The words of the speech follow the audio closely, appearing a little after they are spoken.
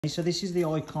So this is the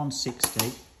Icon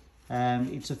 60.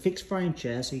 It's a fixed frame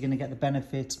chair, so you're going to get the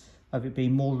benefit of it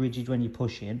being more rigid when you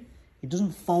push in. It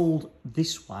doesn't fold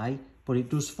this way, but it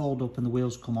does fold up and the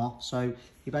wheels come off. So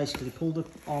you basically pull the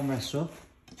armrests up,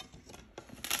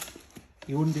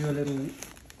 you undo a little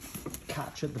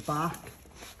catch at the back,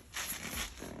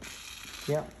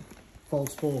 yep,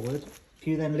 folds forward. If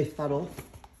you then lift that up,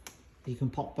 you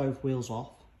can pop both wheels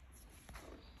off.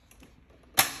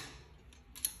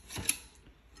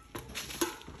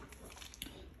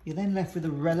 You're then left with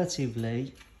a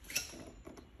relatively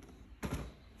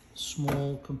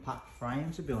small, compact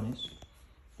frame, to be honest.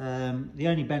 The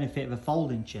only benefit of a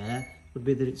folding chair would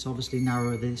be that it's obviously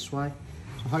narrower this way.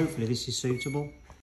 So hopefully this is suitable.